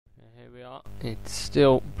Here we are. It's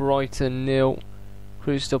still Brighton 0,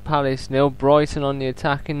 Crystal Palace 0. Brighton on the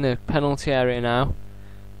attack in the penalty area now.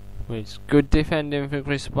 With good defending for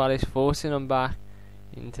Crystal Palace, forcing them back.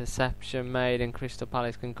 Interception made and Crystal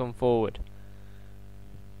Palace can come forward.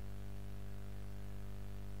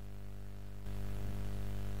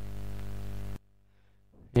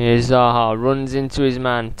 Here's Zaha, runs into his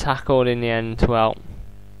man, tackled in the end well.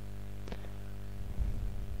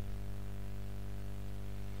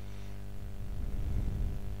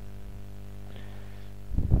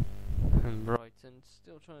 And Brighton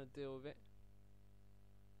still trying to deal with it.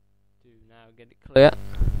 Do now get it clear.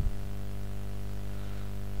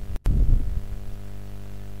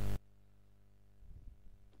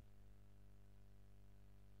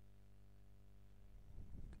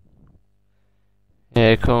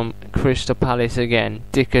 Here come Crystal Palace again.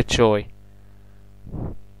 Choi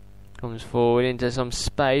comes forward into some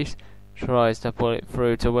space, tries to pull it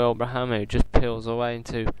through to Wilbraham, who just peels away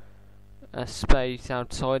into a space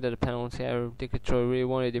outside of the penalty area. Choi really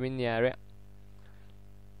wanted him in the area.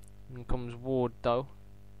 And comes Ward though.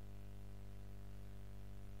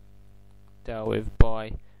 Dealt with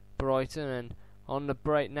by Brighton, and on the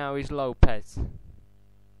break now is Lopez.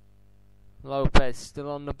 Lopez still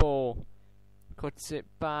on the ball. Cuts it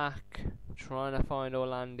back, trying to find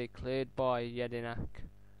Orlandi, cleared by Jedinak.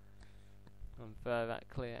 And further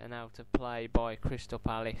clear and out of play by Crystal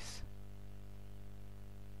Palace.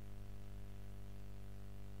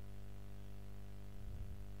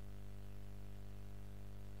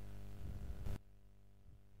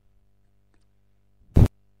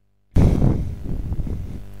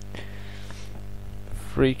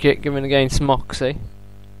 Free kick given against Moxie.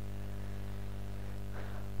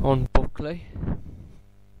 On Buckley.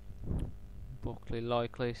 Buckley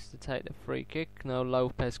likely to take the free kick. No,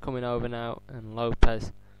 Lopez coming over now, and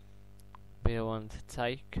Lopez be the one to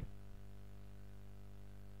take.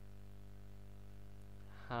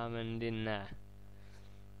 Hammond in there.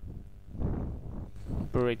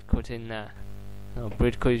 Bridcut in there. No,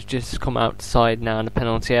 Bridcut's just come outside now in the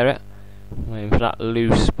penalty area. Waiting for that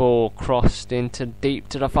loose ball crossed into deep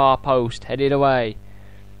to the far post, headed away.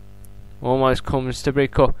 Almost comes to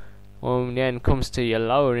Bridcut. In the end comes to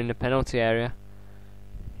lower in the penalty area.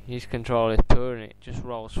 His control is poor and it just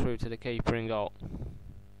rolls through to the keeper in goal.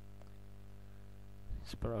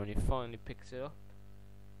 Speroni finally picks it up.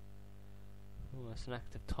 Oh, that's an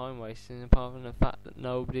act of time wasting apart from the fact that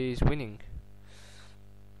nobody is winning.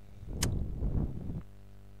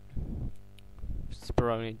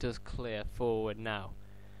 Speroni does clear forward now.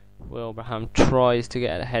 Wilbraham tries to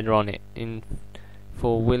get a header on it in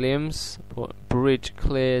for Williams, but Bridge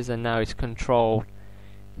clears and now it's controlled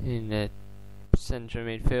in the centre of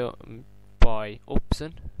midfield by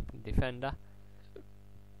Upson, defender.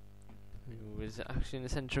 Who was actually in the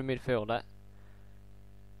centre of midfield there.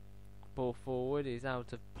 Ball forward is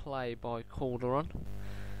out of play by Calderon.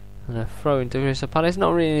 And a throw into Crystal Palace.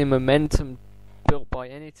 Not really any momentum built by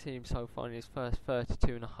any team so far in his first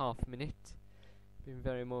 32.5 minutes. Been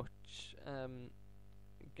very much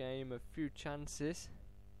game of few chances.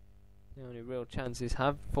 The only real chances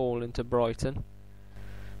have fallen to Brighton.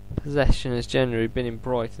 Possession has generally been in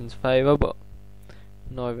Brighton's favour, but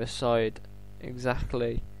neither side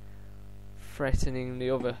exactly threatening the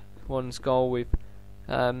other one's goal with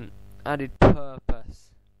added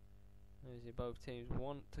purpose. Both teams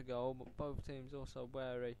want to goal, but both teams also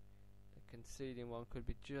wary that conceding one could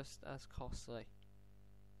be just as costly.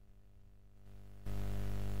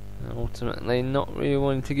 And ultimately not really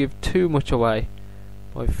wanting to give too much away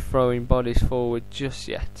by throwing bodies forward just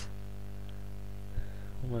yet.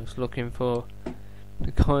 Almost looking for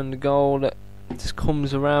the kind of goal that just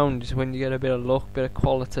comes around is when you get a bit of luck, bit of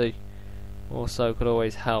quality. Also could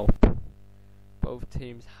always help. Both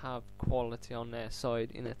teams have quality on their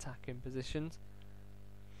side in attacking positions.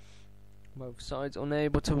 Both sides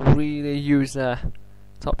unable to really use their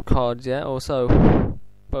top cards yet. Also,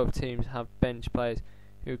 both teams have bench players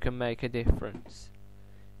who can make a difference.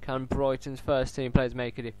 Can Brighton's first team players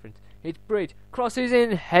make a difference? It's Bridge, crosses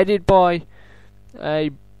in, headed by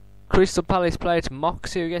a Crystal Palace player to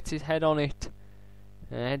Moxie, who gets his head on it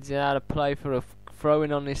and heads it out of play for a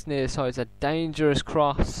throw-in on this near side. It's a dangerous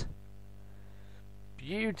cross.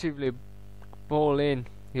 Beautifully ball in.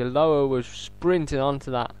 Yoloa was sprinting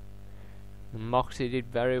onto that, and Moxie did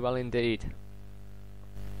very well indeed.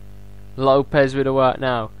 Lopez with the work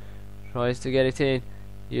now, tries to get it in.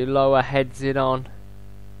 Yoloa heads it on.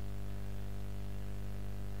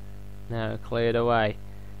 Now cleared away.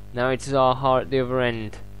 Now it's Zaha at the other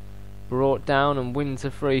end, brought down and wins a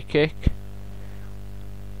free kick.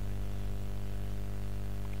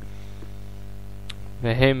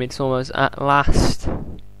 For him, it's almost at last.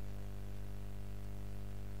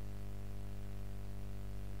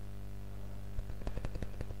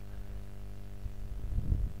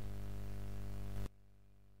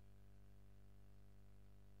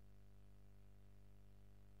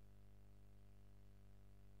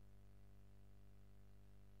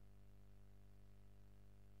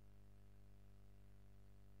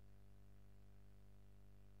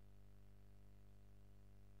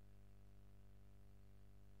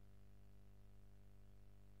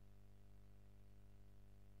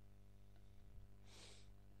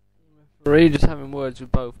 Referee just having words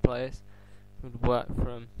with both players. Would work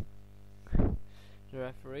from the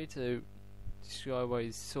referee to describe what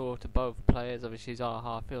he saw to both players. Obviously,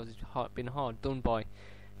 Zaha feels it's been hard done by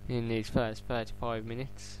in these first 35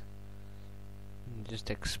 minutes. And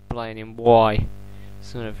just explaining why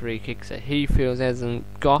some of the free kicks that he feels he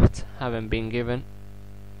hasn't got haven't been given.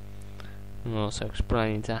 And also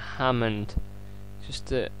explaining to Hammond just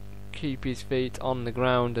to keep his feet on the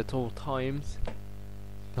ground at all times.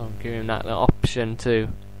 Don't give him that option to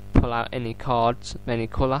pull out any cards of any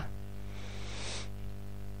colour.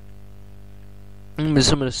 And with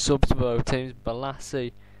some of the subs for both teams,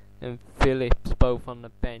 Balassi and Phillips both on the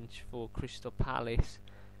bench for Crystal Palace,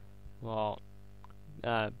 while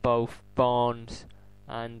both Barnes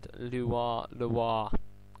and Luar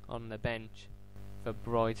on the bench for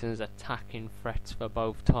Brighton's attacking threats for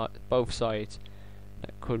both sides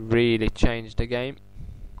that could really change the game.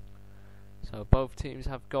 So both teams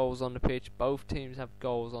have goals on the pitch, both teams have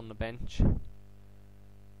goals on the bench.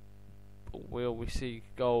 But will we see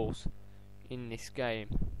goals in this game?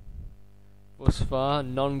 Thus far,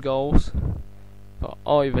 non-goals. But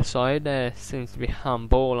either side, there seems to be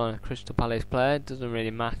handball on a Crystal Palace player. It doesn't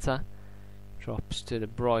really matter. Drops to the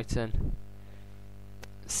Brighton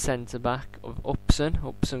centre back of Upson.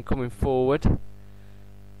 Upson coming forward.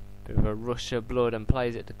 Bit of a rush of blood and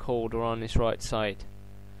plays it to Calder on his right side.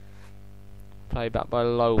 Play back by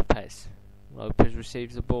Lopez. Lopez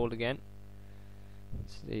receives the ball again.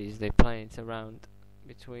 It's easily playing it around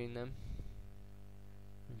between them.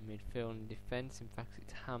 In midfield and defence. In fact,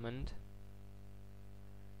 it's Hammond.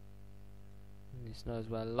 And he knows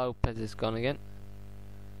where Lopez has gone again.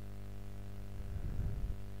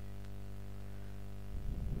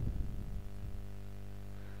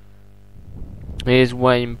 Here's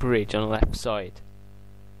Wayne Bridge on the left side.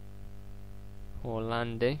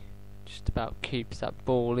 Orlandi just about keeps that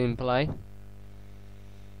ball in play.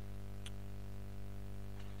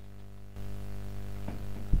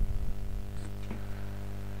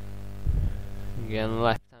 Again, on the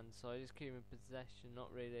left hand side, just keeping possession, not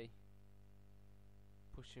really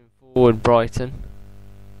pushing forward Brighton.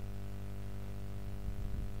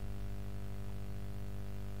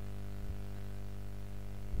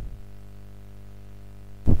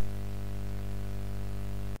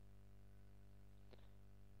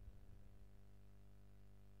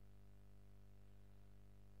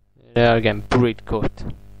 There again,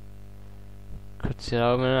 Bridcut cuts it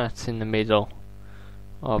over, and that's in the middle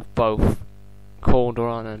of both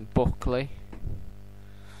Calderon and Buckley.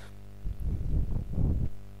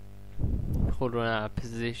 Calderon out of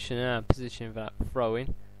position for that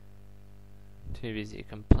throw-in. Too busy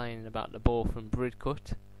complaining about the ball from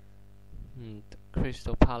Bridcut. And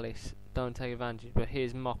Crystal Palace don't take advantage, but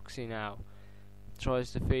here's Moxie now.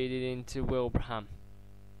 Tries to feed it into Wilbraham.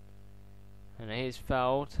 And he's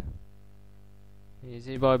fouled.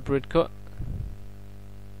 Easy by Bridcut.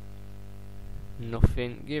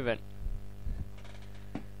 Nothing given.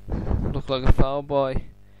 Looked like a foul by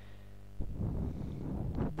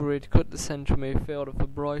Bridcut, the central midfielder for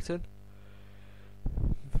Brighton.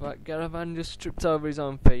 In fact, Garavan just tripped over his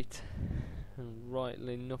own feet. And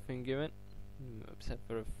rightly nothing given. Except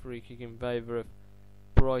for a free kick in favour of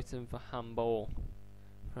Brighton for handball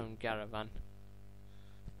from Garavan.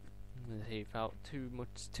 He felt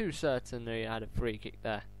too certain that he had a free kick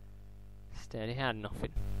there. Instead, he had nothing.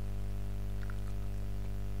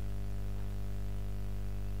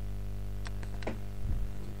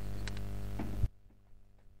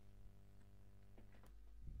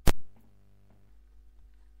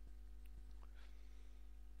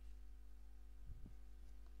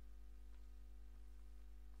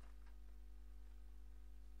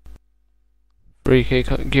 Free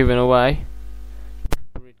kick given away.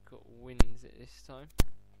 Bridcut wins it this time.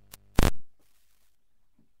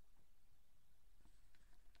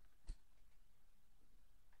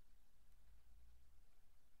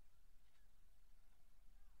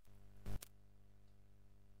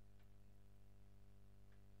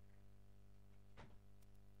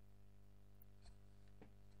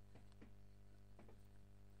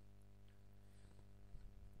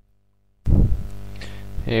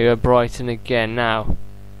 Here you go, Brighton again now.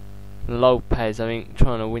 Lopez, I think,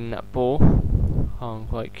 trying to win that ball. Can't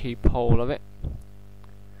quite keep hold of it.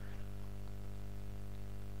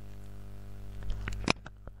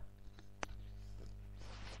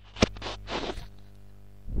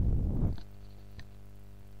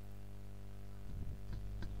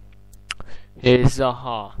 Here's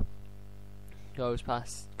Zaha. Goes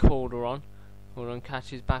past Calderon. Calderon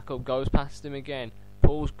catches back up, goes past him again.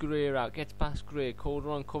 Pulls Greer out, gets past Greer.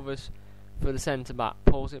 Calderon covers for the centre back.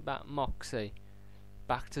 Pulls it back, Moxie.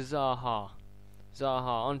 Back to Zaha.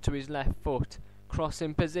 Zaha onto his left foot.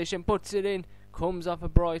 Crossing position, puts it in. Comes off a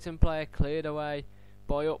Brighton player, cleared away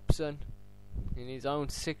by Upson in his own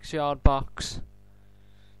 6-yard box.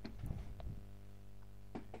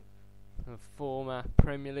 A former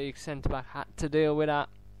Premier League centre-back had to deal with that.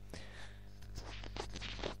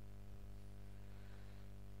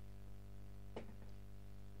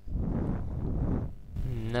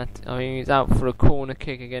 I think he's out for a corner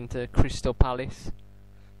kick again to Crystal Palace.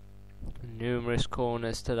 Numerous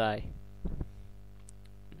corners today.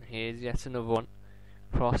 Here's yet another one.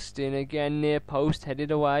 Crossed in again, near post,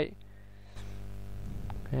 headed away.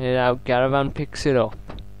 Headed out, Garavan picks it up.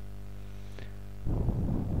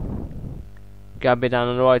 Gabby down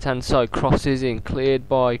on the right hand side, crosses in, cleared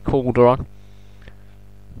by Calderon.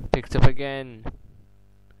 Picked up again.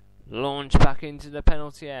 Launched back into the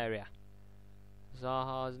penalty area.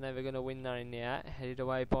 Zaha's never going to win that in the air. Headed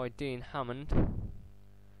away by Dean Hammond.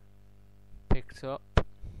 Picked up.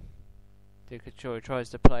 Dikachoy tries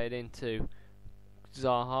to play it into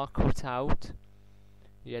Zaha, cut out.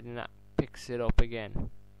 Yedinat picks it up again.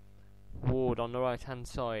 Ward on the right hand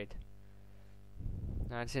side.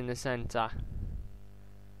 Now it's in the centre.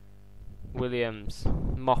 Williams,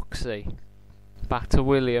 Moxie, back to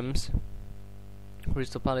Williams.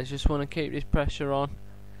 Crystal Palace just want to keep this pressure on.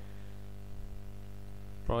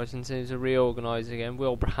 Brighton seems to reorganise again.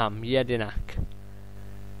 Wilbraham, Jedinak,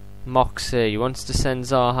 Moxie wants to send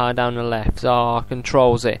Zaha down the left. Zaha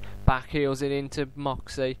controls it, back heels it into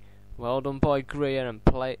Moxie. Well done by Greer, and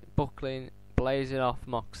Buckley plays it off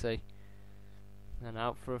Moxie. And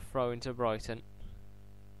out for a throw into Brighton.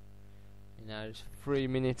 Now there's 3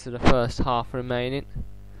 minutes of the first half remaining.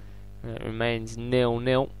 And it remains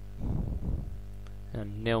 0-0.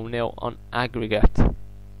 And 0-0 on aggregate.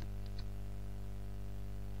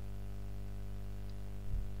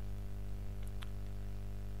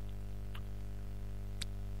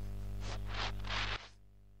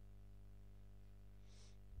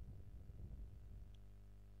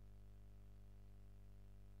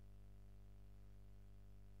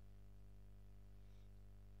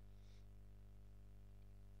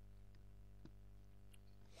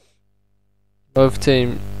 Both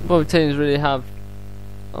teams really have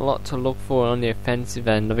a lot to look for on the offensive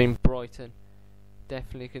end. I mean, Brighton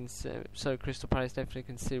definitely can so Crystal Palace definitely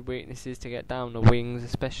can see weaknesses to get down the wings,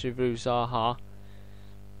 especially through Zaha.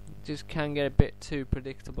 Just can get a bit too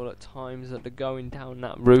predictable at times that they're going down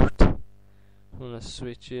that route. Want to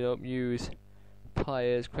switch it up, use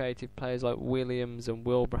creative players like Williams and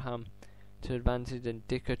Wilbraham to advantage, and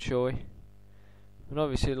Dikachoy. I'd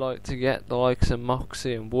obviously like to get the likes of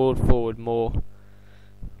Moxie and Ward forward more,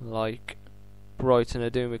 like Brighton are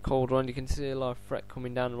doing with Calderon. You can see a lot of threat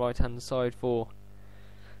coming down the right hand side for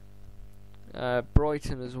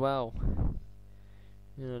Brighton as well.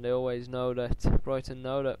 You know, they always know that Brighton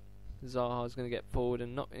know that Zaha's going to get forward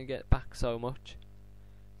and not going to get back so much.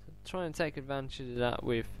 So try and take advantage of that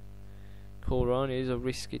with Calderon. It is a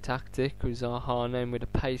risky tactic with Zaha, and with the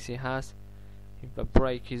pace he has, if the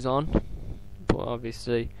break is on. But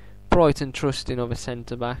obviously Brighton trust in other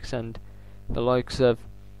centre backs, and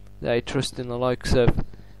they trust in the likes of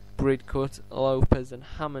Bridcut, Lopez and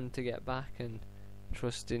Hammond to get back, and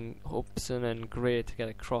trust in Upson and Greer to get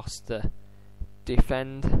across to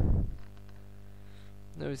defend.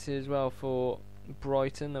 Obviously as well for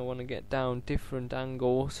Brighton, they want to get down different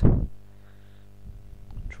angles,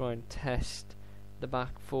 try and test the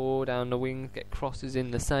back four down the wings, get crosses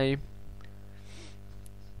in the same.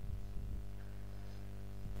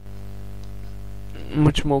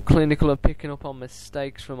 Much more clinical at picking up on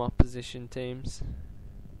mistakes from opposition teams,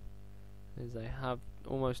 as they have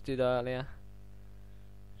almost did earlier.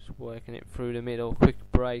 Just working it through the middle, quick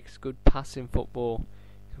breaks, good passing football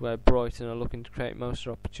is where Brighton are looking to create most of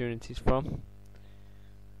their opportunities from.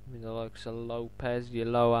 With the likes of Lopez,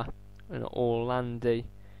 Yaloa and Orlandi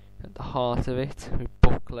at the heart of it, with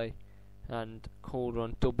Buckley and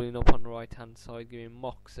Calderon doubling up on the right hand side, giving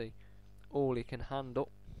Moxie all he can handle.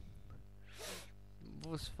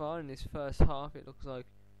 Thus far in this first half, it looks like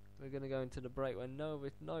we're going to go into the break where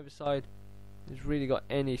neither side has really got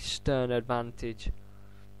any stern advantage.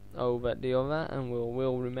 over the other, and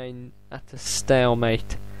will remain at a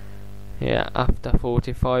stalemate. Yeah, after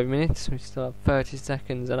 45 minutes, we still have 30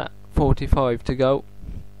 seconds and at 45 to go.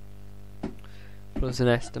 Plus an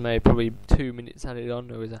estimate, probably 2 minutes added on.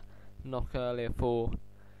 There was a knock earlier for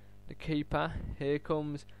the keeper. Here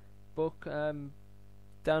comes Buck down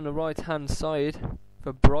the right hand side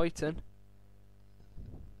for Brighton.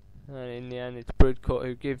 And in the end, it's Bridcut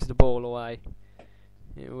who gives the ball away.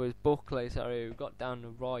 It was Buckley, sorry, who got down the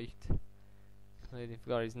right. I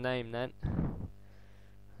forgot his name then.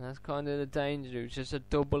 That's kind of the danger. It was just a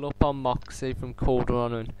double up on Moxie from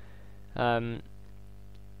Calderon and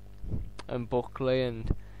Buckley,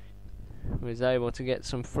 and was able to get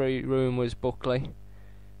some free room. Was Buckley.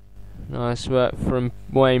 Nice work from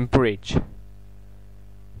Wayne Bridge.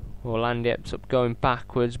 Well, Andy ends up going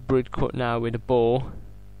backwards. Bridcut now with the ball.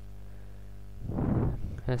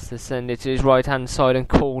 Has to send it to his right hand side and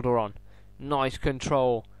Calderon. Nice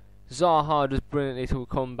control. Zaha does brilliantly to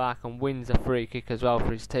come back and wins a free kick as well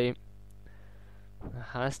for his team.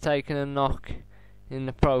 Has taken a knock in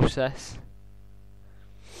the process.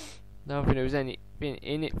 Don't think there was anything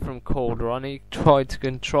in it from Calderon. He tried to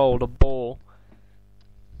control the ball.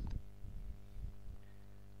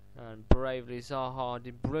 And bravely Zaha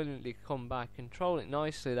did brilliantly come back, control it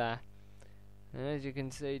nicely there. And as you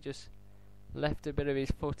can see, just left a bit of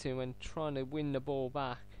his footing when trying to win the ball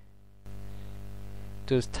back.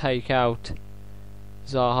 Does take out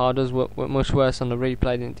Zaha, does work much worse on the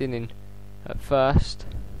replay than it did at first.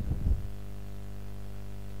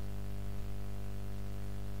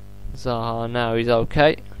 Zaha now he's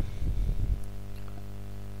okay.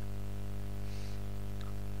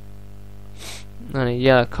 And a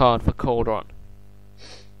yellow card for Calderon.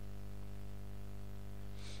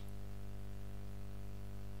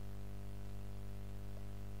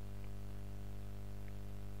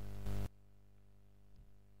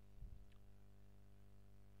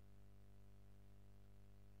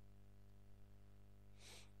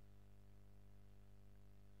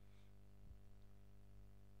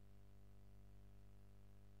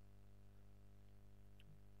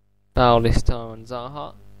 Foul this time on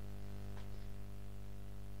Zaha.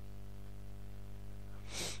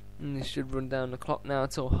 And this should run down the clock now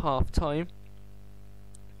till half time.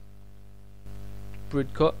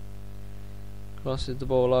 Bridcut crosses the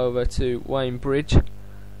ball over to Wayne Bridge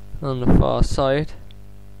on the far side.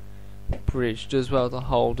 Bridge does well to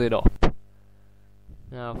hold it up.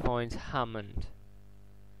 Now finds Hammond.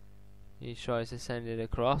 He tries to send it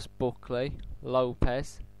across. Buckley,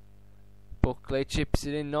 Lopez. Buckley chips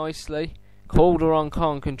it in nicely. Calderon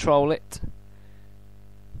can't control it.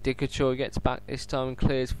 Dickachoy gets back this time and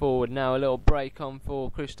clears forward. Now a little break on for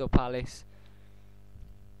Crystal Palace.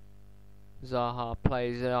 Zaha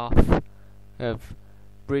plays it off of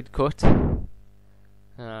Bridcut.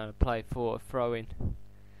 Play for a throw in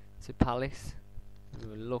to Palace. We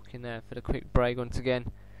were looking there for the quick break once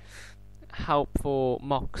again. Help for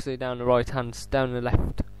Moxie down the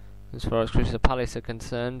left, as far as Crystal Palace are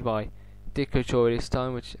concerned, by Dickachoy this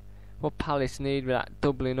time, which what Palace need with that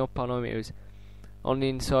doubling up on him. It was on the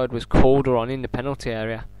inside was Calderon in the penalty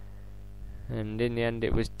area, and in the end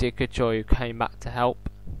it was Dickachoy who came back to help.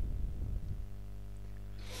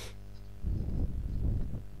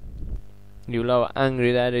 Ulo are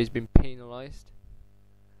angry there that he's been penalised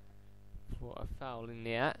for a foul in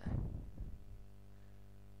the act.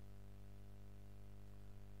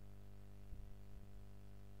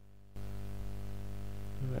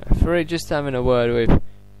 Referee just having a word with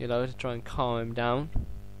to try and calm him down,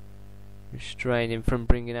 restrain him from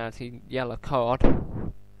bringing out his yellow card.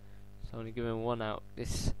 It's only given one out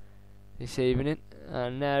this evening,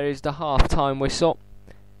 and there is the half-time whistle,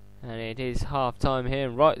 and it is half-time here,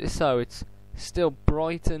 and rightly so. It's still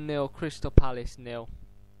Brighton 0, Crystal Palace 0,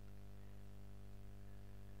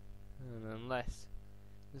 and unless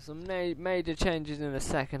there's some major changes in the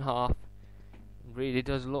second half, it really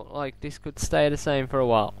does look like this could stay the same for a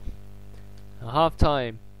while.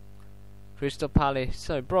 Half-time,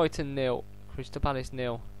 Brighton 0, Crystal Palace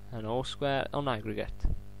 0, and all square on aggregate.